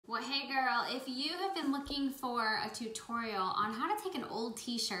Hey girl, if you have been looking for a tutorial on how to take an old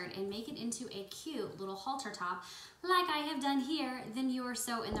t-shirt and make it into a cute little halter top like I have done here, then you are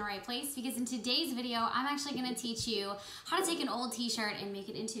so in the right place, because in today's video I'm actually going to teach you how to take an old t-shirt and make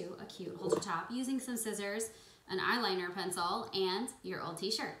it into a cute halter top using some scissors, an eyeliner pencil, and your old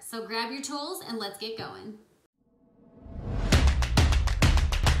t-shirt. So grab your tools and let's get going.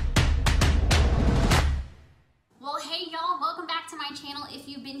 Well, hey y'all, welcome back to my channel. If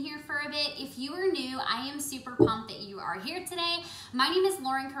you've been here for a bit, if you are new, I am super pumped that you are here today. My name is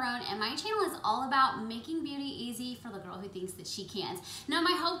Caron, and my channel is all about making beauty easy for the girl who thinks that she can't. Now,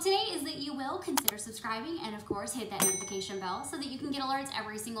 my hope today is that you will consider subscribing and of course hit that notification bell so that you can get alerts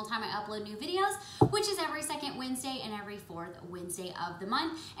every single time I upload new videos, which is every second Wednesday and every fourth Wednesday of the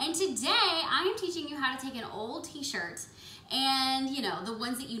month. And today I am teaching you how to take an old t-shirt, and you know, the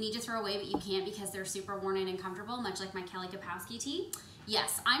ones that you need to throw away but you can't because they're super worn in and comfortable, much like my Kelly Kapowski tee.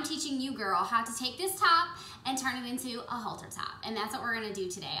 Yes, I'm teaching you, girl, how to take this top and turn it into a halter top. And that's what we're gonna do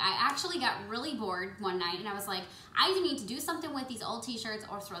today. I actually got really bored one night and I was like, I either need to do something with these old t-shirts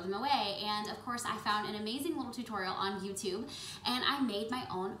or throw them away. And of course I found an amazing little tutorial on YouTube and I made my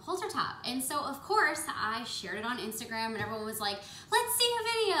own halter top. And so of course I shared it on Instagram and everyone was like, let's see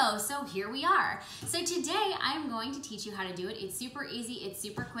a video. So here we are. So today I'm going to teach you how to do it. It's super easy, it's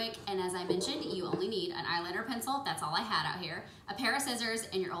super quick. And as I mentioned, you only need an eyeliner pencil. That's all I had out here, a pair of scissors,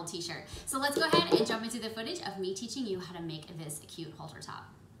 and your old t-shirt. So let's go ahead and jump into the footage of me teaching you how to make this cute halter top.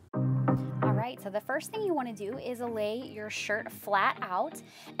 All right, so the first thing you want to do is lay your shirt flat out,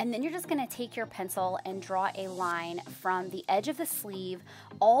 and then you're just going to take your pencil and draw a line from the edge of the sleeve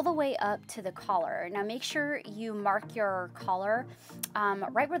all the way up to the collar. Now make sure you mark your collar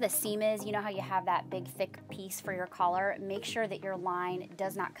right where the seam is. You know how you have that big thick piece for your collar? Make sure that your line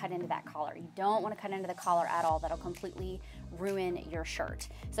does not cut into that collar. You don't want to cut into the collar at all. That'll completely ruin your shirt.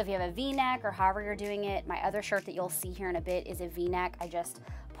 So if you have a V-neck or however you're doing it, my other shirt that you'll see here in a bit is a V-neck. I just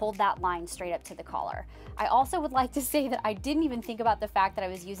pulled that line straight up to the collar. I also would like to say that I didn't even think about the fact that I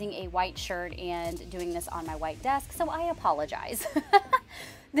was using a white shirt and doing this on my white desk, so I apologize.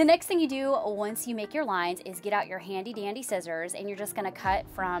 The next thing you do once you make your lines is get out your handy dandy scissors, and you're just gonna cut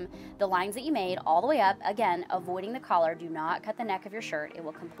from the lines that you made all the way up, again, avoiding the collar. Do not cut the neck of your shirt. It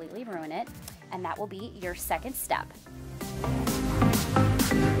will completely ruin it, and that will be your second step.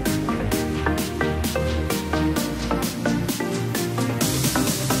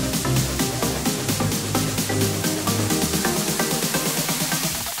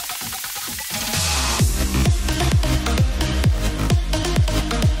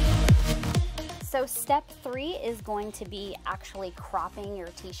 So step 3 is going to be actually cropping your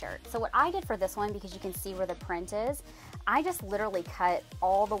t-shirt. So what I did for this one, because you can see where the print is, I just literally cut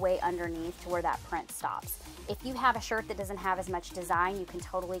all the way underneath to where that print stops. If you have a shirt that doesn't have as much design, you can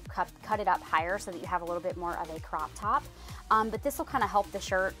totally cut it up higher so that you have a little bit more of a crop top. But this will kind of help the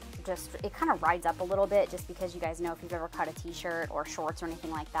shirt, it kind of rides up a little bit, just because you guys know if you've ever cut a t-shirt or shorts or anything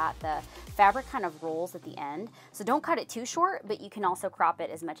like that, the fabric kind of rolls at the end. So don't cut it too short, but you can also crop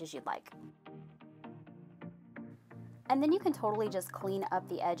it as much as you'd like. And then you can totally just clean up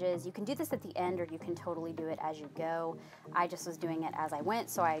the edges. You can do this at the end, or you can totally do it as you go. I just was doing it as I went,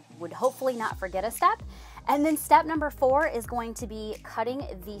 so I would hopefully not forget a step. And then step number 4 is going to be cutting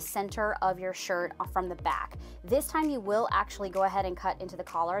the center of your shirt from the back. This time you will actually go ahead and cut into the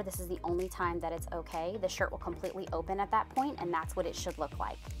collar. This is the only time that it's okay. The shirt will completely open at that point, and that's what it should look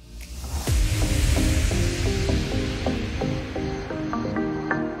like.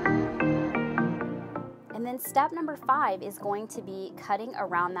 And then step number 5 is going to be cutting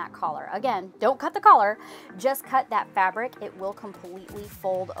around that collar. Again, don't cut the collar, just cut that fabric. It will completely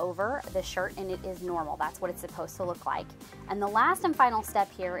fold over the shirt, and it is normal. That's what it's supposed to look like. And the last and final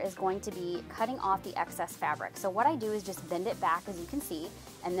step here is going to be cutting off the excess fabric. So what I do is just bend it back, as you can see,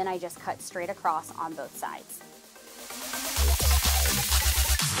 and then I just cut straight across on both sides.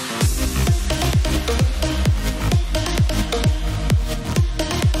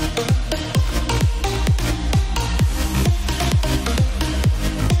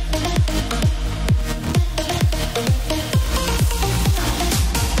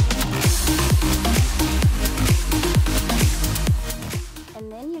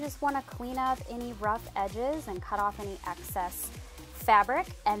 Want to clean up any rough edges and cut off any excess fabric,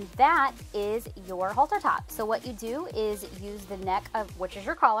 and that is your halter top. So what you do is use the neck of, which is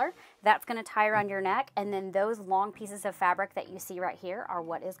your collar, that's going to tie around your neck, and then those long pieces of fabric that you see right here are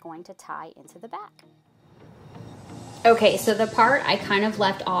what is going to tie into the back. Okay, so the part I kind of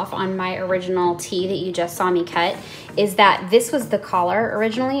left off on my original tee that you just saw me cut is that this was the collar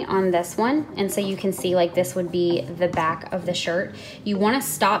originally on this one. And so you can see like this would be the back of the shirt. You wanna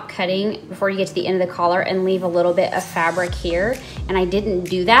stop cutting before you get to the end of the collar and leave a little bit of fabric here. And I didn't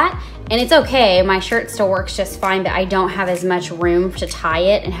do that. And it's okay, my shirt still works just fine, but I don't have as much room to tie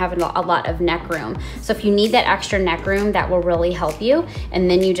it and have a lot of neck room. So if you need that extra neck room, that will really help you.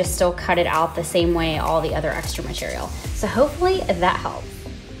 And then you just still cut it out the same way all the other extra material. So hopefully that helps.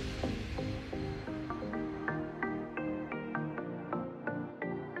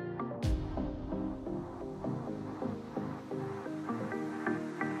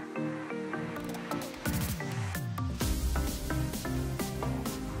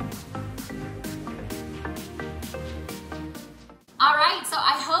 All right, so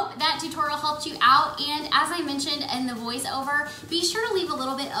I hope that tutorial helped you out, and as I mentioned in the voiceover, be sure to leave a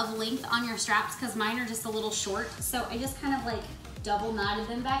little bit of length on your straps because mine are just a little short, so I just kind of like double knotted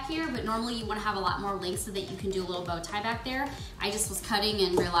them back here, but normally you want to have a lot more length so that you can do a little bow tie back there. I just was cutting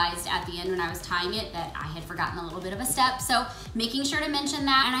and realized at the end when I was tying it that I had forgotten a little bit of a step, so making sure to mention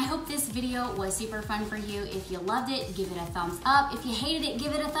that. And I hope this video was super fun for you. If you loved it, give it a thumbs up. If you hated it,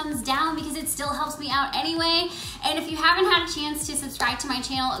 give it a thumbs down because it still helps me out anyway. And if you haven't had a chance to subscribe to my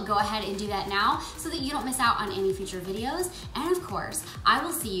channel, go ahead and do that now so that you don't miss out on any future videos. And of course, I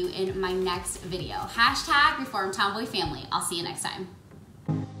will see you in my next video. #ReformTomboyFamily. I'll see you next time.